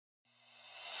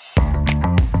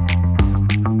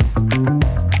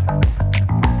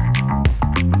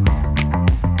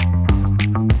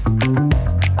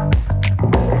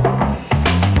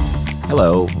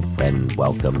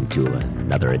to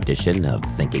another edition of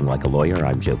Thinking Like a Lawyer.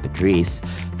 I'm Joe Patrice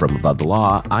from Above the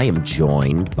Law. I am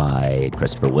joined by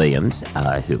Christopher Williams,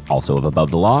 who also of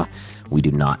Above the Law. We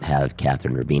do not have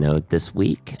Catherine Rubino this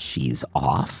week. She's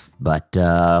off, but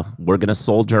we're going to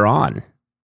soldier on.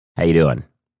 How you doing?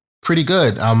 Pretty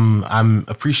good. I'm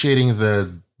appreciating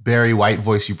the Barry White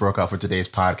voice you broke out for today's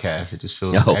podcast. It just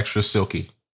feels extra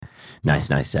silky. Nice.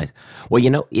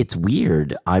 Well, it's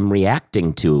weird. I'm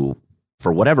reacting to,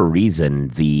 for whatever reason,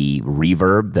 the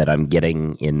reverb that I'm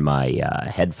getting in my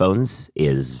headphones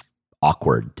is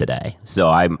awkward today.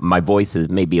 So my voice is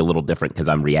maybe a little different because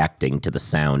I'm reacting to the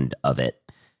sound of it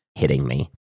hitting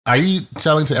me. Are you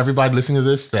telling to everybody listening to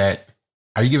this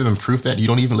are you giving them proof that you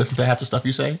don't even listen to half the stuff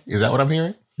you say? Is that what I'm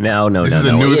hearing? No. This is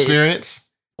a new experience?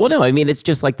 Well, no, I mean, it's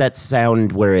just like that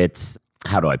sound where it's,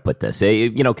 how do I put this?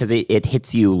 Because it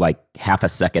hits you like half a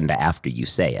second after you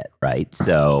say it, right?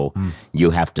 So you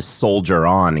have to soldier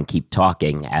on and keep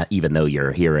talking, even though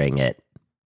you're hearing it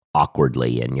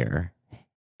awkwardly in your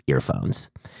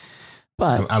earphones.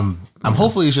 But I'm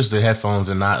hopefully it's just the headphones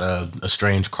and not a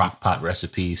strange crock pot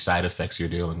recipe side effects you're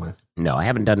dealing with. No, I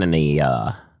haven't done any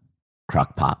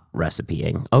crock pot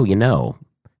recipeing. Oh,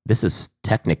 this is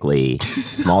technically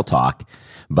small talk,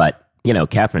 but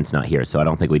Catherine's not here, so I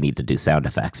don't think we need to do sound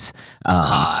effects.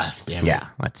 Damn it. Yeah,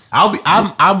 let's.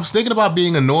 I was thinking about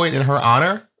being annoyed in her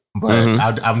honor, but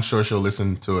I'm sure she'll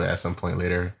listen to it at some point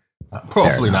later.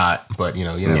 Hopefully not, but you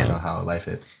never know how life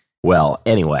is. Well,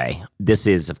 anyway, this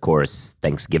is, of course,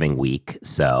 Thanksgiving week,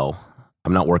 so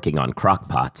I'm not working on crock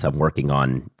pots. I'm working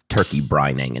on turkey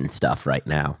brining and stuff right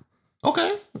now.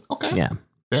 Okay. Yeah.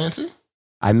 Fancy.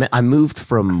 I moved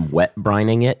from wet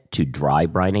brining it to dry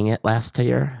brining it last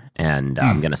year, and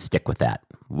I'm going to stick with that.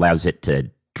 Allows it to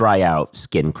dry out,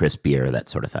 skin crispier, that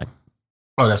sort of thing.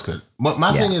 Oh, that's good.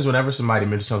 My thing is, whenever somebody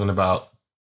mentions something about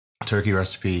a turkey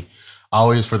recipe,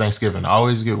 always for Thanksgiving, I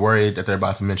always get worried that they're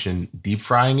about to mention deep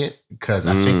frying it, because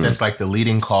I think that's like the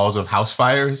leading cause of house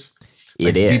fires.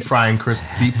 It is. Deep frying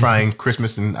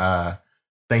Christmas and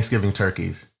Thanksgiving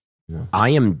turkeys. Yeah. I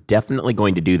am definitely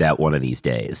going to do that one of these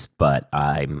days, but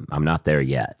I'm not there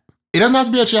yet. It doesn't have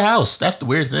to be at your house. That's the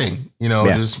weird thing.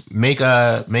 Just make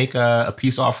a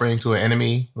peace offering to an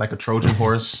enemy, like a Trojan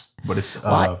horse. But it's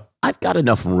I've got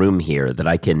enough room here that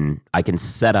I can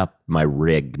set up my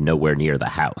rig nowhere near the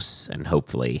house, and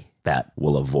hopefully that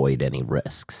will avoid any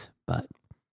risks. But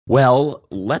well,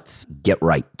 let's get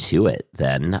right to it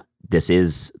then. This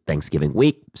is Thanksgiving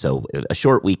week, so a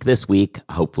short week this week.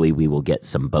 Hopefully we will get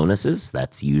some bonuses.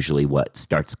 That's usually what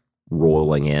starts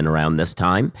rolling in around this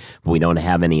time, but we don't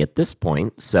have any at this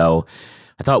point. So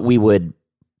I thought we would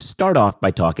start off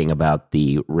by talking about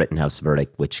the Rittenhouse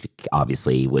verdict, which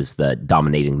obviously was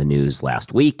dominating the news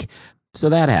last week. So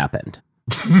that happened.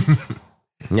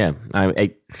 Yeah.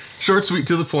 Short, sweet,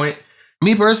 to the point.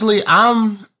 Me personally,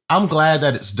 I'm glad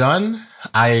that it's done.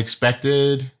 I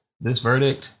expected this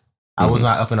verdict. I was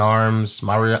not up in arms.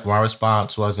 My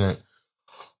response wasn't,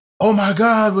 oh my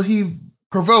God, what he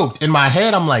provoked. In my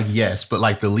head, I'm like, yes. But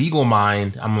like the legal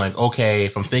mind, I'm like, okay,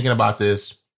 if I'm thinking about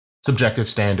this subjective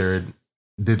standard,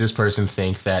 did this person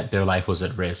think that their life was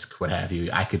at risk, what have you?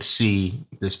 I could see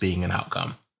this being an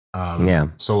outcome.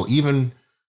 So even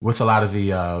with a lot of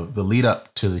the lead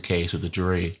up to the case with the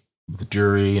jury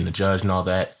and the judge and all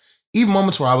that, even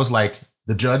moments where I was like,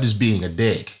 the judge is being a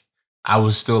dick, I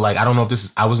was still like,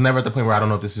 I was never at the point where I don't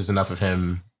know if this is enough of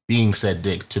him being said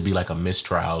dick to be like a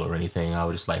mistrial or anything. I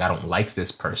was just like, I don't like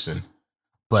this person,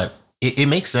 but it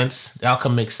makes sense. The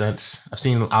outcome makes sense. I've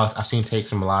seen takes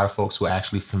from a lot of folks who are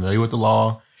actually familiar with the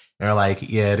law and are like,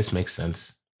 yeah, this makes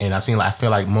sense. And I feel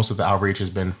like most of the outrage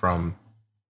has been from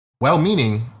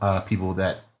well-meaning people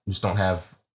that just don't have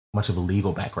much of a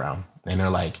legal background. And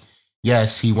they're like,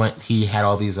 yes, he had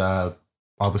all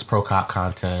this pro-cop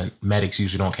content. Medics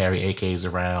usually don't carry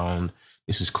AKs around.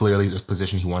 This is clearly the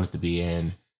position he wanted to be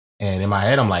in. And in my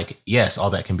head, I'm like, yes,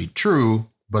 all that can be true,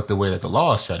 but the way that the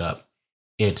law is set up,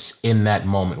 it's in that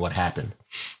moment what happened.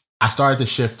 I started to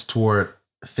shift toward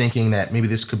thinking that maybe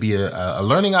this could be a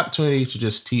learning opportunity to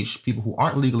just teach people who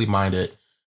aren't legally minded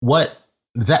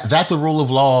that the rule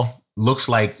of law looks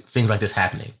like things like this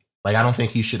happening. Like, I don't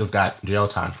think he should have got jail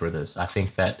time for this. I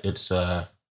think that it's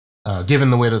given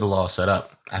the way that the law is set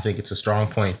up, I think it's a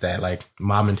strong point that like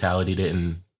mob mentality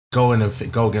didn't go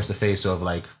against the face of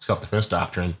like self-defense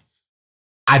doctrine.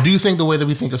 I do think the way that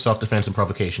we think of self-defense and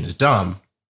provocation is dumb,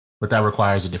 but that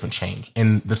requires a different change.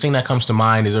 And the thing that comes to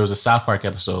mind is there was a South Park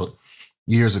episode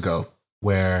years ago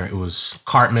where it was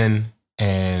Cartman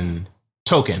and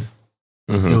Token.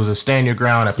 It was a stand your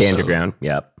ground episode. Stand your ground,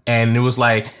 yep. And it was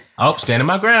like Oh, standing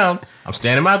my ground. I'm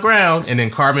standing my ground. And then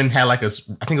Carbon had like I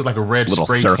think it was like a red little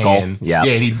spray circle. can. Yeah.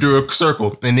 Yeah, and he drew a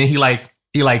circle. And then he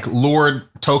lured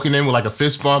Token in with like a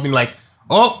fist bump and like,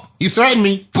 oh, you threatened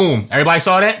me. Boom. Everybody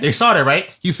saw that? They saw that, right?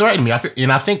 You threatened me. I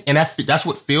think that's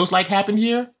what feels like happened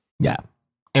here. Yeah.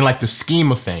 In like the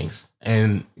scheme of things.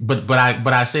 And but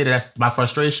I say that my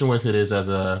frustration with it is as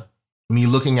me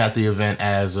looking at the event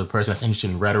as a person that's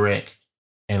interested in rhetoric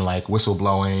and like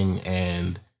whistleblowing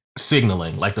and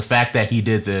signaling, like the fact that he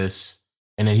did this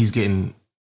and then he's getting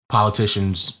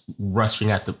politicians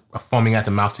foaming at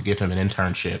the mouth to give him an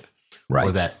internship, right?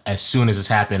 Or that as soon as this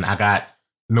happened, I got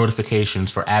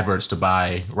notifications for adverts to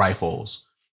buy rifles,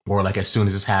 or like as soon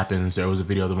as this happens, there was a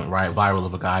video that went viral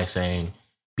of a guy saying,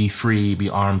 "Be free, be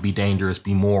armed, be dangerous,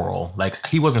 be moral." Like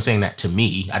he wasn't saying that to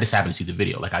me. I just happened to see the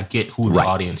video. Like I get who the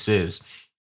audience is,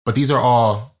 but these are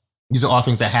all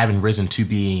things that haven't risen to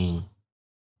being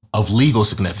of legal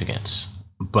significance,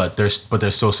 but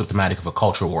there's so symptomatic of a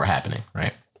cultural war happening,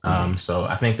 right? Mm-hmm. So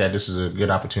I think that this is a good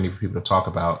opportunity for people to talk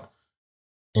about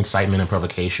incitement and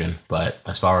provocation. But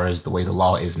as far as the way the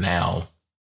law is now,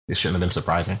 this shouldn't have been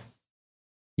surprising.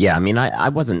 Yeah, I mean, I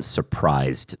wasn't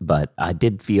surprised, but I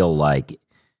did feel like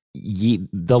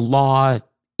the law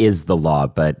is the law,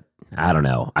 but I don't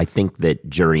know. I think that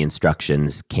jury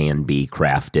instructions can be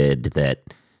crafted that,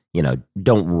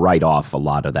 don't write off a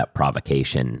lot of that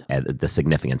provocation, the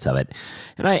significance of it.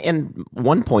 And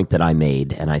one point that I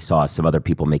made, and I saw some other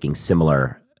people making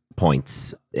similar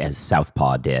points as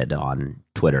Southpaw did on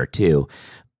Twitter too.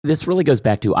 This really goes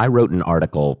back to, I wrote an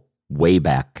article way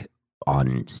back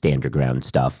on Stand Your Ground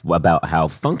stuff about how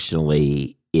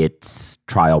functionally it's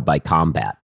trial by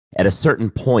combat. At a certain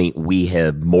point, we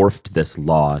have morphed this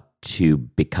law to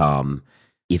become,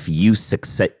 if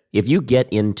you get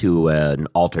into an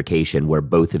altercation where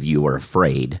both of you are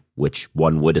afraid, which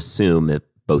one would assume if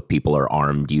both people are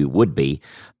armed, you would be,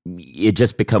 it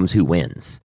just becomes who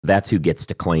wins. That's who gets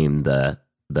to claim the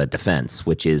defense,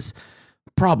 which is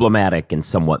problematic and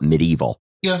somewhat medieval.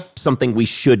 Yeah. Something we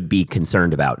should be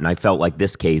concerned about. And I felt like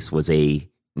this case was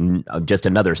just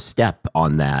another step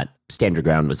on that. Stand Your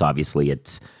Ground was obviously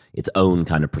its own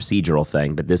kind of procedural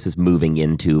thing, but this is moving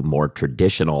into more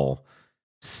traditional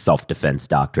self-defense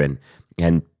doctrine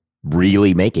and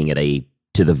really making it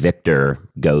to the victor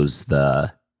goes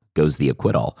the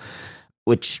acquittal,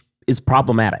 which is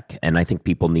problematic. And I think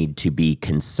people need to be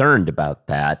concerned about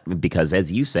that because,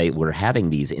 as you say, we're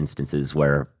having these instances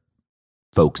where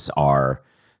folks are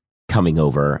coming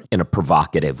over in a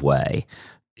provocative way.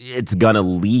 It's going to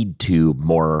lead to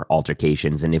more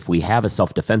altercations. And if we have a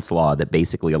self-defense law that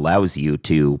basically allows you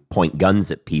to point guns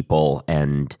at people,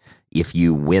 and if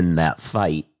you win that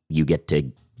fight, you get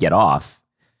to get off,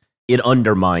 it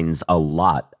undermines a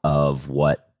lot of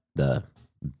what the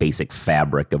basic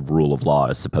fabric of rule of law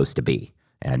is supposed to be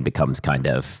and becomes kind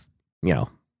of,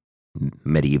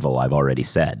 medieval, I've already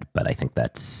said, but I think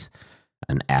that's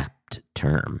an apt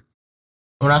term.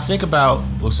 When I think about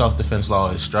what self-defense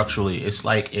law is structurally, it's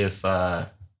like if there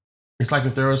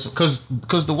was,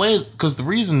 because the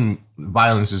reason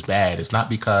violence is bad is not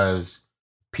because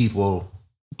people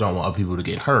don't want other people to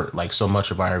get hurt. Like so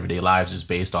much of our everyday lives is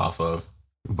based off of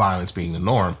violence being the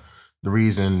norm. The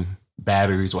reason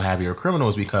batteries or have you are criminal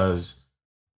is because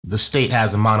the state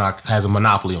has a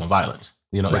monopoly on violence.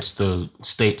 Right. It's the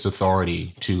state's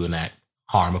authority to enact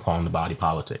harm upon the body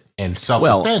politic. And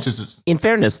self-defense is... In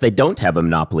fairness, they don't have a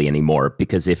monopoly anymore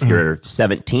because if you're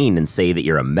 17 and say that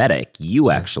you're a medic,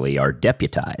 you actually are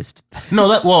deputized. No,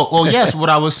 yes. What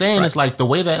I was saying is like the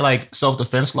way that like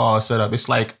self-defense law is set up, it's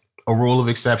like a rule of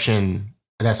exception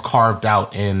that's carved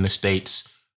out in the state's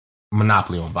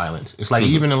monopoly on violence. It's like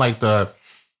even in like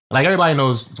everybody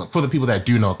knows, for the people that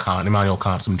do know Kant, Immanuel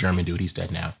Kant, some German dude, he's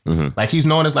dead now. Mm-hmm. Like he's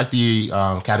known as like the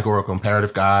categorical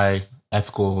imperative guy,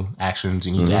 ethical actions.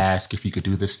 You need to ask if you could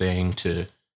do this thing to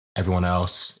everyone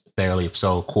else fairly. If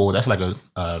so, cool. That's like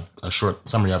a short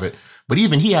summary of it. But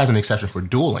even he has an exception for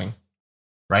dueling,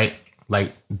 right?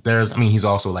 Like he's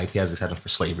also like, he has an exception for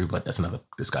slavery, but that's another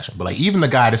discussion. But like even the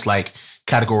guy that's like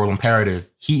categorical imperative,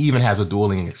 he even has a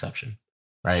dueling exception,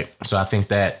 right? So I think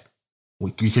that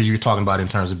because you're talking about in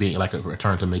terms of being like a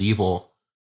return to medieval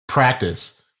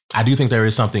practice, I do think there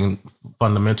is something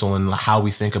fundamental in how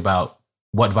we think about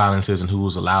what violence is and who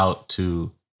is allowed to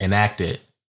enact it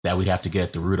that we have to get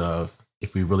at the root of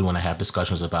if we really want to have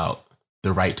discussions about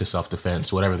the right to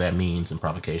self-defense, whatever that means in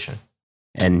provocation.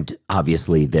 And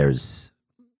obviously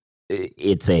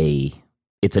it's a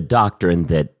doctrine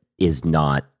that is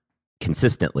not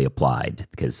consistently applied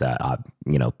because,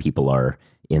 people are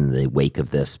in the wake of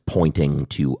this pointing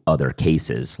to other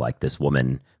cases like this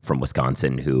woman from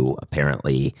Wisconsin who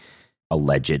apparently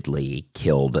allegedly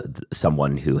killed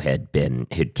someone who had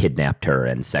kidnapped her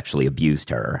and sexually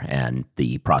abused her, and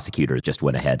the prosecutor just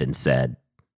went ahead and said,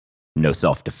 no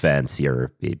self-defense,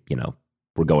 we're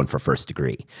going for first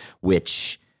degree,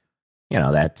 which,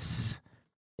 that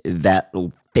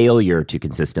failure to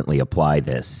consistently apply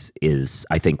this is,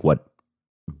 I think, what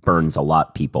burns a lot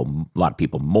of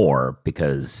people more,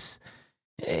 because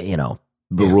the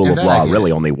rule of law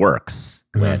really only works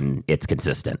when it's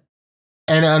consistent.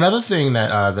 And another thing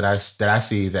that I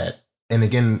see that, and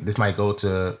again, this might go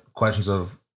to questions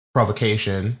of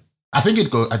provocation. I think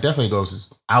it definitely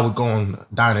goes. I would go on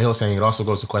down the hill saying it also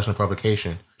goes to question of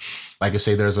provocation. Like, if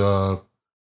say there's a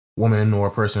woman or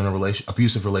a person in a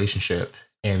abusive relationship,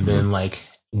 and then like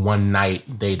one night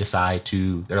they're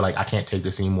like, I can't take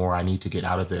this anymore, I need to get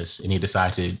out of this, and they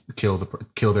decide to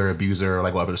kill their abuser,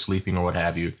 like while they're sleeping or what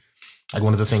have you. Like,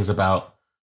 one of the things about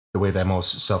the way that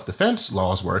most self-defense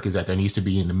laws work is that there needs to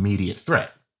be an immediate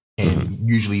threat, and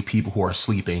usually people who are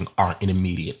sleeping aren't an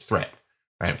immediate threat,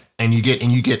 right? And you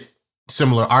get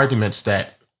similar arguments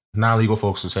that non-legal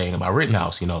folks are saying about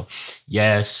Rittenhouse.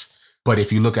 Yes, but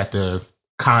if you look at the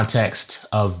context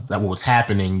of that, what was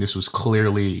happening, this was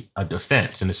clearly a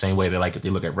defense, in the same way that, like, if they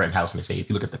look at Rittenhouse and they say, if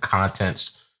you look at the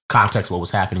context of what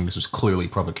was happening, this was clearly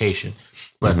provocation.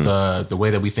 But the way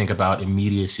that we think about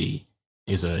immediacy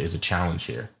is a challenge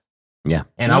here. Yeah.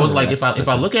 And I was like, if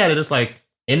I look at it, it's like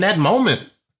in that moment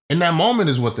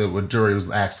is what the jury was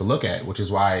asked to look at, which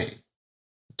is why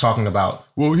talking about,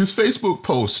 well, his Facebook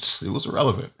posts, it was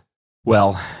irrelevant.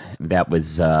 Well, that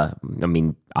was, I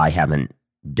haven't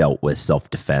dealt with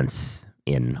self-defense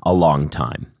in a long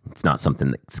time. It's not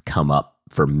something that's come up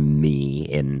for me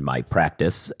in my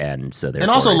practice. And so there's,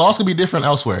 and also laws can be different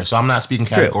elsewhere. So I'm not speaking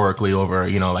categorically over,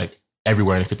 like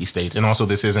everywhere in 50 states. And also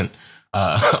this isn't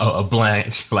a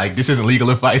blank, like, this isn't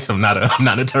legal advice. I'm not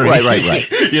an attorney.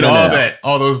 Right.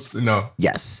 All those.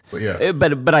 Yes. But yeah.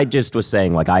 But I just was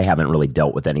saying, like, I haven't really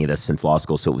dealt with any of this since law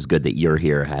school. So it was good that you're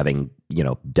here having,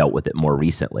 dealt with it more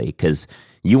recently, because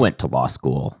you went to law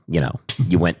school,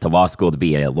 you went to law school to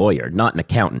be a lawyer, not an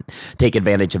accountant. Take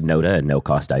advantage of Nota, a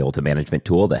no-cost IOLTA management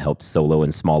tool that helps solo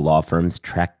and small law firms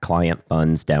track client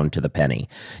funds down to the penny.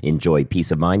 Enjoy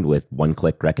peace of mind with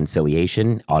one-click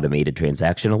reconciliation, automated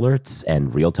transaction alerts,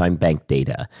 and real-time bank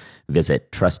data.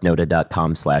 Visit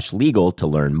trustnota.com/legal to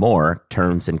learn more.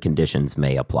 Terms and conditions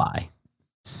may apply.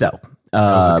 So,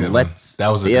 that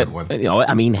was a good one.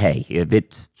 Hey,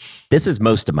 this is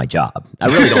most of my job. I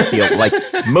really don't feel like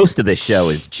most of this show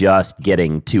is just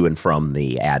getting to and from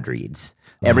the ad reads.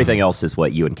 Everything else is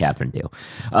what you and Catherine do.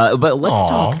 But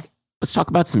let's talk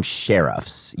about some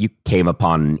sheriffs. You came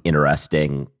upon an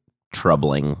interesting,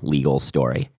 troubling legal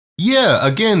story. Yeah,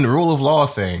 again, rule of law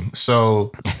thing.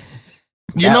 So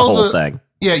thing.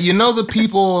 Yeah, the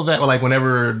people that were like,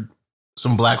 whenever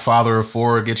some black father of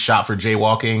four gets shot for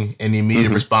jaywalking, and the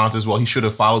immediate response is, well, he should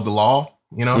have followed the law,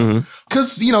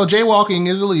 because, jaywalking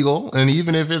is illegal. And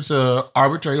even if it's a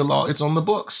arbitrary law, it's on the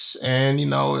books, and,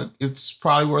 it's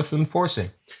probably worth enforcing.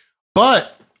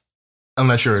 But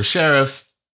unless you're a sheriff,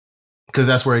 because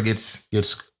that's where it gets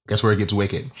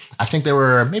wicked. I think there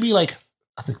were maybe the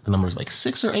number is like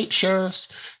 6 or 8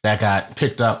 sheriffs that got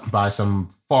picked up by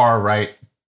some far right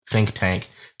think tank,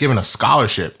 given a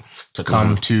scholarship to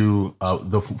come to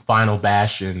the final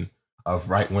bastion of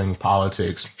right-wing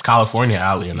politics, California,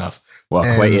 oddly enough. Well,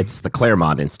 it's the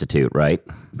Claremont Institute, right?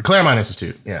 The Claremont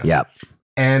Institute, yeah. Yeah.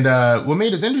 And what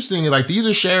made it interesting is, like, these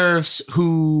are sheriffs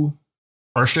who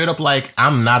are straight up like,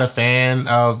 I'm not a fan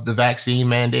of the vaccine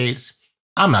mandates.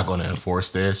 I'm not going to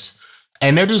enforce this.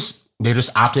 And they're just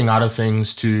opting out of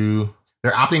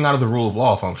they're opting out of the rule of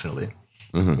law functionally.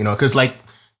 Because, like,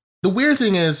 the weird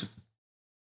thing is,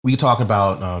 we talk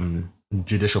about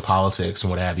judicial politics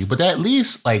and what have you, but at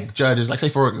least, like, judges, like, say,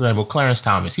 for example, Clarence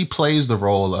Thomas, he plays the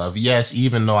role of, yes,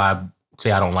 even though I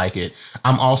say I don't like it,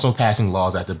 I'm also passing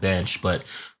laws at the bench, but,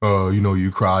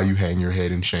 you cry, you hang your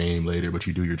head in shame later, but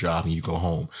you do your job and you go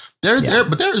home.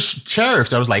 But there's sheriffs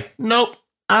that was like, nope,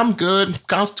 I'm good.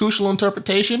 Constitutional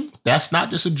interpretation, that's not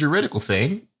just a juridical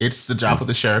thing. It's the job of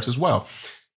the sheriffs as well.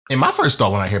 And my first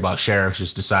thought when I hear about sheriffs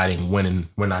just deciding when and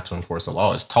when not to enforce the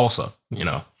law is Tulsa,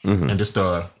 and just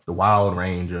the wild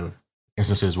range of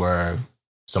instances where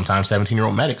sometimes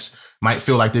 17-year-old medics might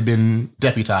feel like they've been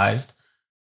deputized,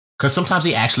 because sometimes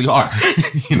they actually are,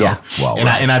 Yeah, well,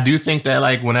 and I do think that,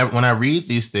 like, when I read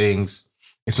these things,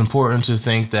 it's important to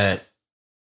think that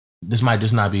this might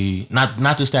just not be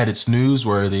not just that it's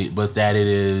newsworthy, but that it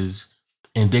is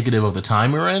indicative of the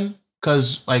time we're in.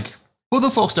 Because, like, for the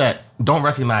folks that don't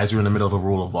recognize we're in the middle of a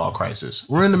rule of law crisis,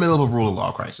 we're in the middle of a rule of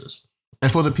law crisis.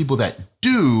 And for the people that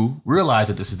do realize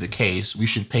that this is the case, we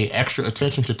should pay extra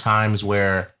attention to times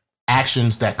where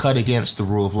actions that cut against the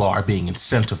rule of law are being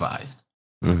incentivized.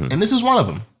 And this is one of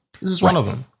them. This is one of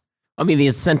them. I mean, the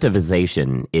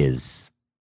incentivization is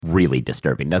really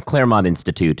disturbing. Now, Claremont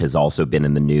Institute has also been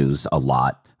in the news a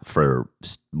lot for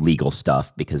legal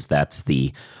stuff because that's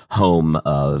the home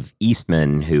of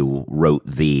Eastman, who wrote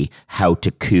the How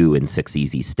to Coup in 6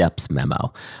 Easy Steps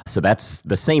memo. So that's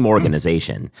the same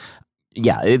organization.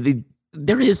 Yeah,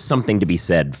 there is something to be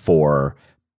said for,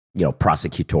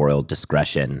 prosecutorial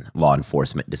discretion, law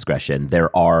enforcement discretion.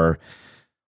 There are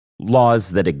laws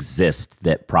that exist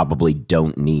that probably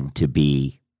don't need to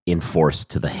be enforced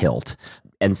to the hilt.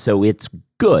 And so it's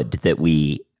good that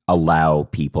we allow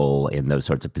people in those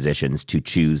sorts of positions to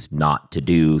choose not to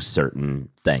do certain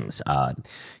things.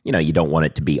 You don't want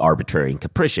it to be arbitrary and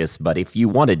capricious, but if you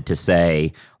wanted to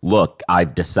say, look,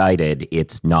 I've decided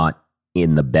it's not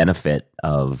in the benefit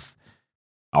of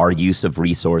our use of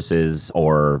resources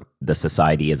or the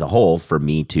society as a whole for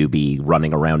me to be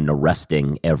running around and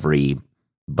arresting everybody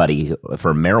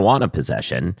for marijuana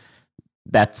possession,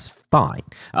 that's fine.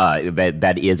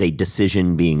 That is a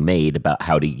decision being made about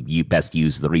how to best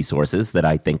use the resources that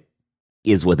I think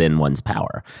is within one's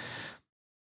power.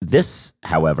 This,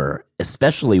 however,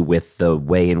 especially with the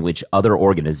way in which other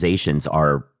organizations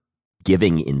are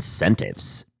giving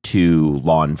incentives to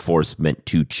law enforcement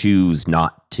to choose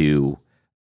not to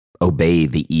obey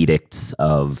the edicts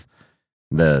of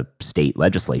the state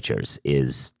legislatures,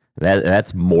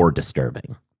 that's more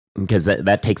disturbing. Because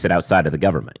that takes it outside of the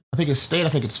government. I think it's state. I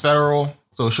think it's federal.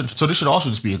 So this should also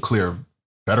just be a clear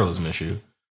federalism issue.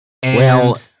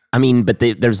 But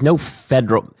there's no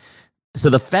federal.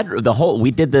 So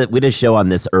we did a show on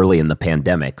this early in the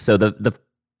pandemic. So the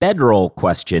federal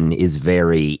question is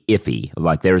very iffy.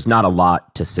 Like there's not a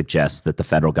lot to suggest that the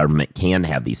federal government can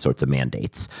have these sorts of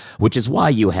mandates, which is why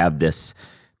you have this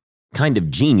kind of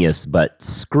genius but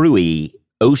screwy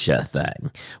OSHA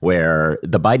thing, where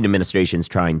the Biden administration is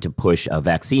trying to push a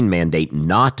vaccine mandate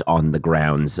not on the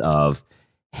grounds of,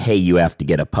 hey, you have to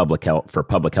get for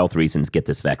public health reasons, get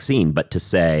this vaccine, but to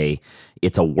say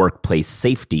it's a workplace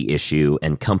safety issue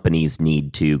and companies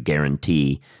need to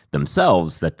guarantee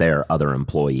themselves that their other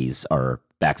employees are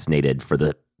vaccinated for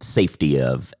the safety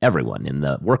of everyone in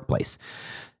the workplace.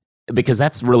 Because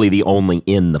that's really the only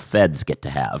in the feds get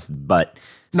to have. But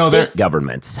state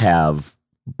governments have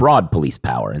broad police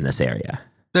power in this area.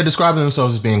 They're describing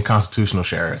themselves as being constitutional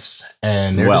sheriffs,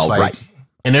 and they're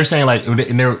and they're saying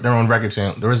in their own record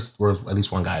saying there was at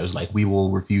least one guy who was like, we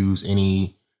will refuse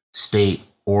any state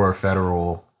or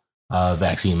federal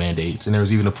vaccine mandates. And there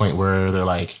was even a point where they're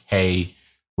like, hey,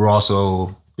 we're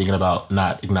also thinking about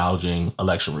not acknowledging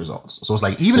election results. So it's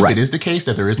like, even if it is the case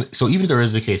that there isn't, so even if there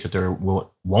is the case that there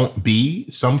won't be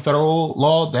some federal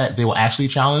law that they will actually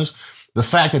challenge, the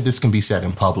fact that this can be said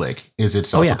in public is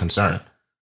itself a concern.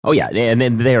 Oh, yeah. And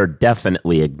then they're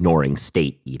definitely ignoring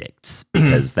state edicts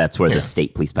because that's where the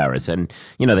state police power is. And,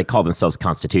 they call themselves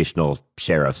constitutional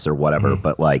sheriffs or whatever,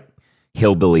 but like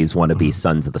hillbillies want to be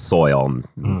sons of the soil. And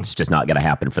it's just not going to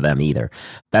happen for them either.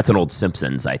 That's an old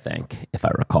Simpsons, I think, if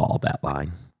I recall that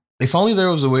line. If only there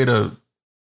was a way to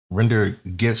render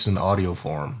GIFs in audio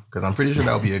form, because I'm pretty sure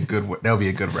that would be a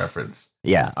good reference.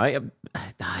 Yeah, I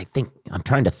think I'm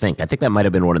trying to think. I think that might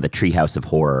have been one of the Treehouse of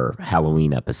Horror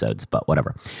Halloween episodes, but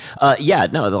whatever.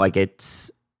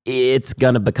 It's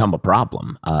gonna become a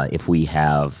problem if we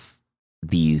have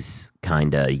these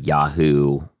kind of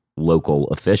Yahoo local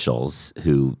officials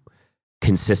who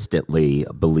consistently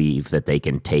believe that they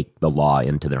can take the law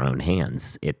into their own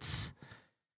hands. It's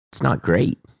not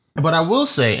great. But I will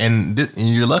say, and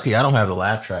you're lucky I don't have the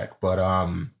laugh track, but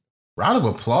round of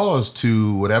applause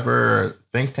to whatever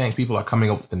think tank people are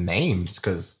coming up with the names,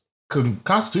 because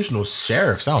constitutional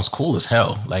sheriff sounds cool as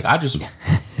hell. Like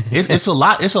it's a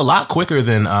lot quicker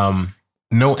than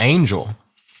No Angel,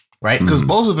 right? Because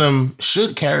both of them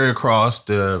should carry across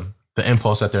the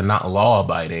impulse that they're not law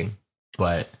abiding,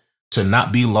 but to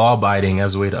not be law abiding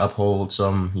as a way to uphold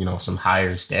some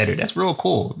higher standard. That's real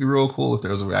cool. It'd be real cool if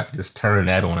there was a way I could just turn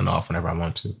that on and off whenever I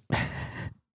want to.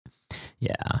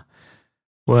 Yeah.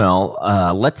 Well,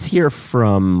 let's hear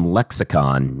from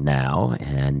Lexicon now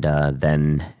and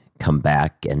then come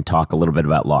back and talk a little bit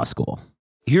about law school.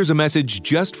 Here's a message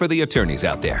just for the attorneys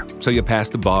out there. So you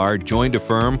passed the bar, joined a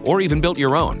firm, or even built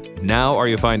your own. Now are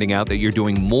you finding out that you're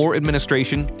doing more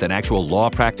administration than actual law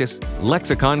practice?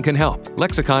 Lexicon can help.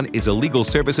 Lexicon is a legal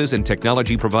services and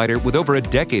technology provider with over a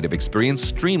decade of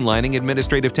experience streamlining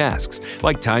administrative tasks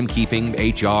like timekeeping,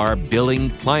 HR, billing,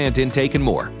 client intake, and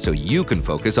more, so you can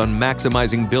focus on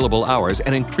maximizing billable hours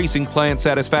and increasing client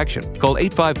satisfaction. Call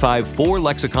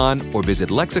 855-4LEXICON or visit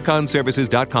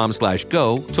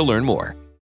lexiconservices.com/go to learn more.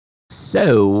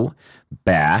 So,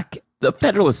 back, the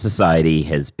Federalist Society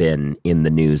has been in the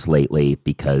news lately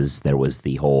because there was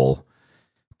the whole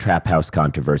trap house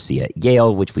controversy at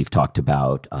Yale, which we've talked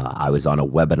about. I was on a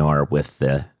webinar with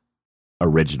the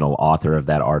original author of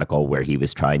that article where he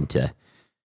was trying to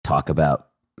talk about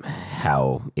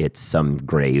how it's some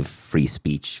grave free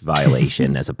speech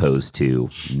violation as opposed to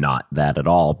not that at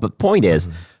all. But point is,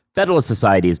 Federalist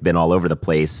Society has been all over the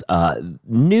place.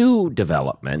 New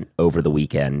development over the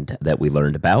weekend that we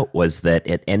learned about was that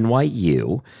at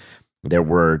NYU, there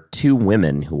were two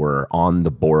women who were on the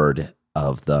board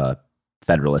of the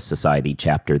Federalist Society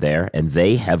chapter there, and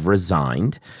they have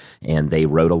resigned, and they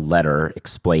wrote a letter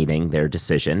explaining their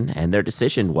decision, and their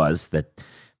decision was that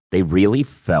they really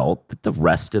felt that the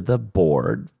rest of the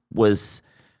board was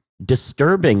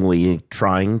disturbingly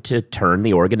trying to turn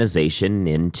the organization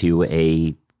into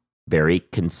a very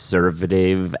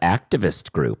conservative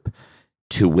activist group,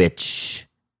 to which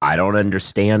I don't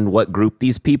understand what group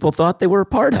these people thought they were a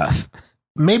part of.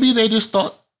 Maybe they just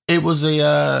thought it was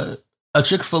a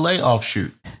Chick-fil-A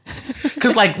offshoot.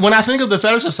 Because like when I think of the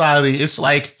Federalist Society, it's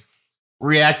like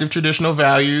reactive traditional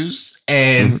values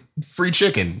and free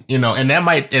chicken, and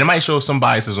it might show some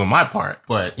biases on my part,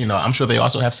 but I'm sure they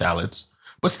also have salads.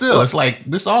 But still, it's like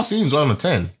this all seems on a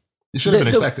 10. It should have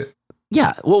been expected.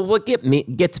 Yeah, well, what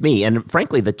gets me, and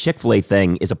frankly, the Chick-fil-A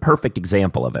thing is a perfect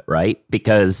example of it, right?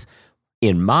 Because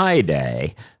in my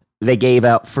day, they gave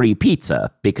out free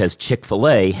pizza because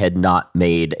Chick-fil-A had not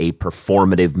made a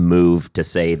performative move to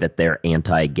say that they're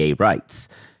anti-gay rights.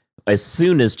 As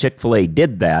soon as Chick-fil-A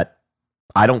did that,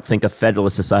 I don't think a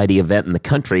Federalist Society event in the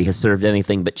country has served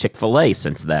anything but Chick-fil-A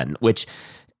since then, which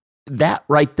that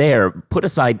right there, put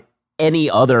aside any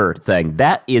other thing,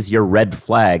 that is your red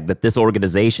flag that this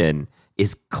organization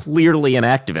is clearly an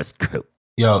activist group.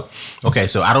 Yo, okay,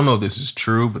 so I don't know if this is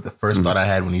true, but the first thought I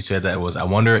had when you said that was, I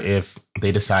wonder if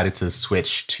they decided to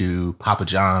switch to Papa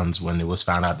John's when it was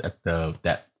found out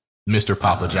that Mr.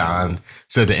 Papa John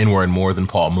said the N-word more than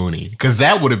Paul Mooney, because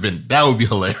that would be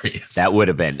hilarious. That would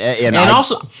have been, and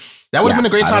also that would have been a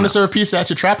great time to serve pizza at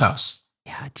your trap house.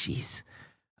 Yeah, jeez.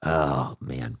 Oh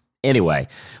man. Anyway,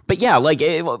 but yeah, like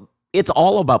it's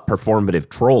all about performative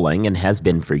trolling and has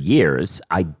been for years.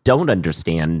 I don't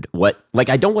understand I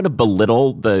don't want to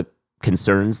belittle the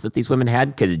concerns that these women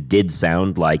had, because it did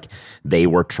sound like they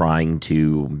were trying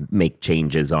to make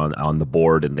changes on the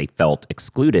board and they felt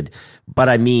excluded. But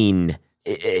I mean,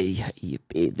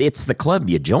 it's the club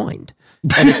you joined.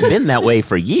 And it's been that way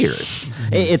for years.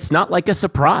 It's not like a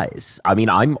surprise. I mean,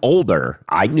 I'm older.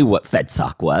 I knew what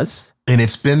FedSoc was. And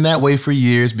it's been that way for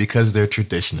years because they're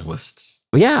traditionalists.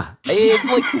 Yeah.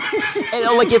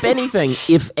 If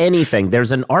anything,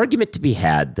 there's an argument to be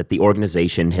had that the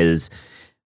organization has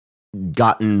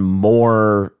gotten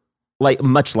more,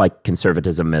 much like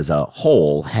conservatism as a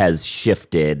whole, has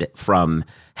shifted from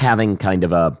having kind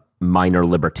of a minor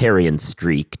libertarian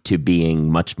streak to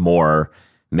being much more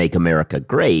make America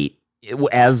great,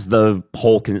 as the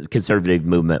whole conservative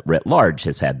movement writ large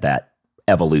has had that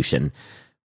evolution.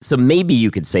 So maybe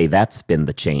you could say that's been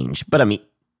the change. But I mean,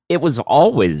 it was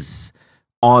always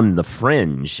on the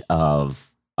fringe of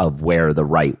where the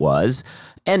right was.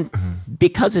 And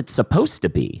because it's supposed to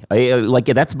be,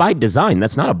 that's by design.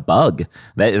 That's not a bug.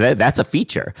 That's a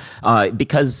feature.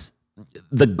 Because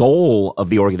the goal of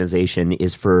the organization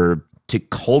is to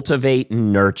cultivate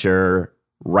and nurture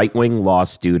right-wing law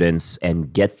students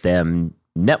and get them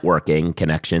networking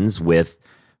connections with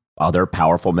other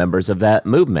powerful members of that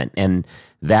movement. And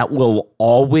that will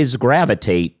always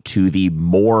gravitate to the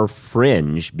more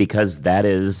fringe, because that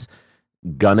is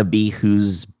gonna be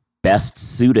who's best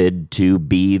suited to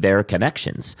be their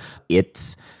connections.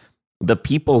 It's the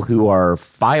people who are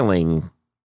filing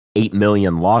 8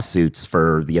 million lawsuits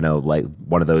for,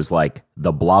 one of those,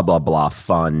 the blah, blah, blah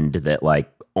fund that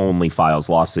only files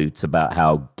lawsuits about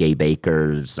how gay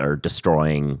bakers are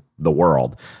destroying the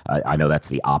world. I know that's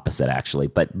the opposite, actually.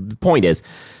 But the point is,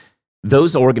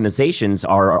 those organizations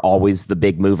are always the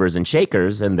big movers and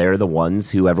shakers, and they're the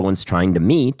ones who everyone's trying to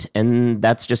meet. And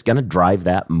that's just going to drive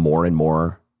that more and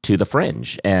more to the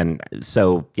fringe. And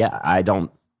so, yeah, I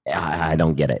don't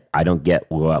get it. I don't get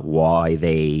why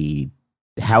they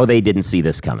how they didn't see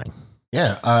this coming.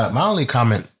 Yeah. My only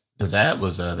comment to that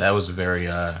was a very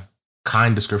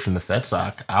kind description of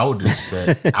FedSoc. I would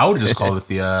just call it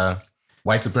the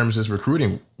white supremacist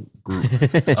recruiting group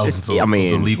of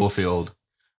the legal field.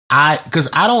 Because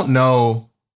I don't know.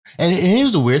 And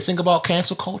here's the weird thing about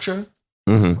cancel culture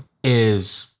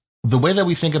is the way that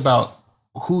we think about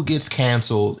who gets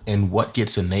canceled and what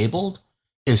gets enabled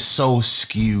is so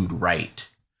skewed right?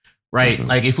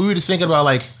 Like if we were to think about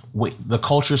like the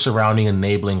culture surrounding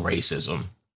enabling racism,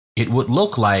 it would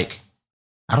look like,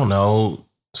 I don't know,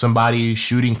 somebody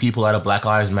shooting people at a Black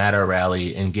Lives Matter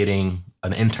rally and getting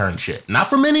an internship, not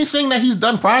from anything that he's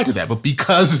done prior to that, but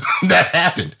because that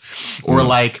happened, or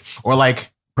like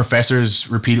professors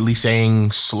repeatedly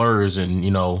saying slurs and,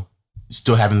 you know,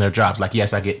 still having their jobs. Like,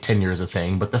 yes, I get tenure as a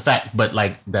thing, but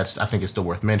I think it's still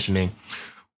worth mentioning.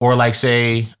 Or like,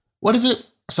 say, what is it?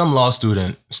 Some law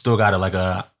student still got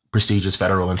a prestigious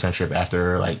federal internship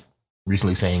after like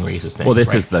recently saying racist things. Well,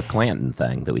 this is the Clanton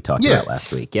thing that we talked about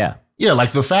last week. Yeah. Yeah.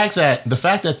 Like the fact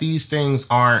that these things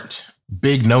aren't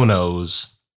big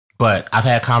no-nos, but I've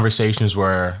had conversations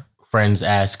where friends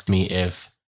asked me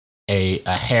if a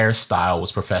hairstyle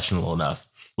was professional enough.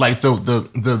 Like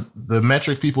the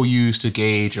metric people use to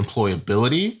gauge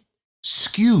employability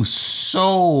skew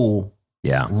so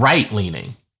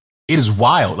right-leaning. It is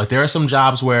wild. Like there are some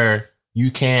jobs where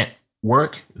you can't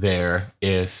work there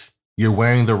if you're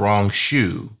wearing the wrong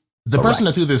shoe. The person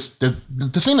that threw this, the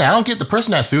thing that I don't get, the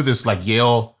person that threw this like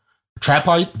Yale trap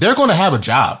party, they're going to have a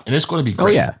job and it's going to be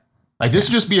great. Oh yeah. Like this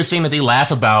would just be a thing that they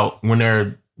laugh about when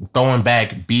they're throwing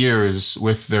back beers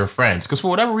with their friends. Because for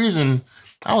whatever reason,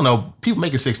 I don't know, people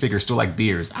making six figures still like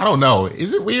beers. I don't know.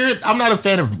 Is it weird? I'm not a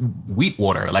fan of wheat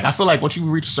water. Like I feel like once you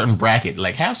reach a certain bracket,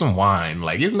 like have some wine.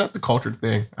 Like isn't that the culture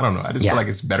thing? I don't know. I just feel like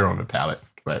it's better on the palate.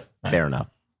 But fair enough.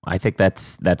 I think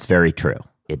that's very true.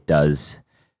 It does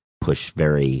push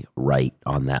very right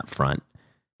on that front.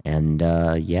 And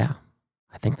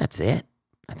I think that's it.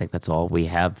 I think that's all we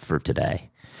have for today.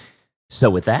 So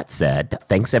with that said,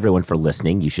 thanks everyone for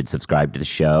listening. You should subscribe to the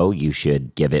show. You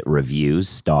should give it reviews,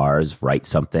 stars, write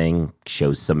something,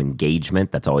 show some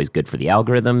engagement. That's always good for the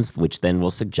algorithms, which then will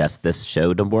suggest this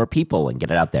show to more people and get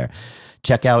it out there.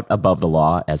 Check out Above the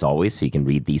Law, as always, so you can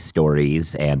read these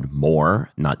stories and more,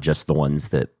 not just the ones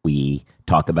that we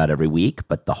talk about every week,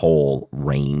 but the whole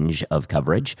range of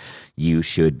coverage. You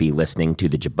should be listening to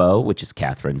The Jabot, which is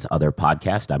Catherine's other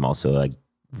podcast. I'm also a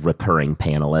recurring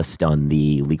panelist on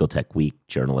the Legal Tech Week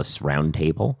Journalists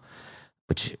Roundtable,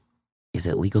 which is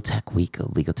it Legal Tech Week?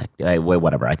 Legal Tech,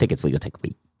 whatever. I think it's Legal Tech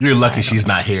Week. You're lucky she's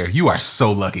not here. You are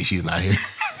so lucky she's not here.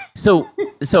 So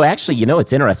actually, you know,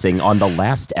 it's interesting. On the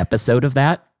last episode of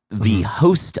that, the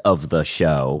host of the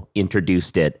show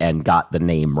introduced it and got the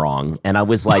name wrong. And I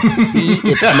was like, see,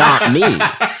 it's not me.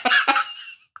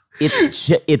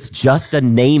 It's just a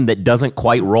name that doesn't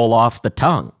quite roll off the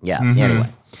tongue. Yeah, anyway.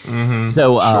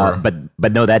 So, sure.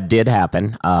 but no, that did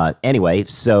happen. Anyway,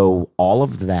 so all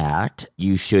of that,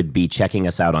 you should be checking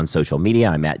us out on social media.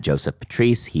 I'm at Joseph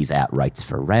Patrice. He's at Rights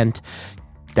for Rent.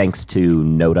 Thanks to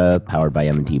Nota, powered by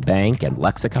M&T Bank, and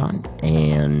Lexicon.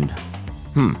 And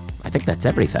I think that's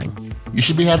everything. You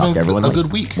should be having a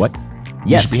good week. What?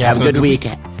 Yes, have a good week.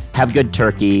 Have good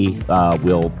turkey.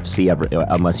 We'll see,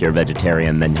 unless you're a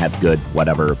vegetarian, then have good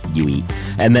whatever you eat.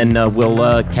 And then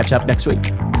we'll catch up next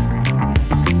week.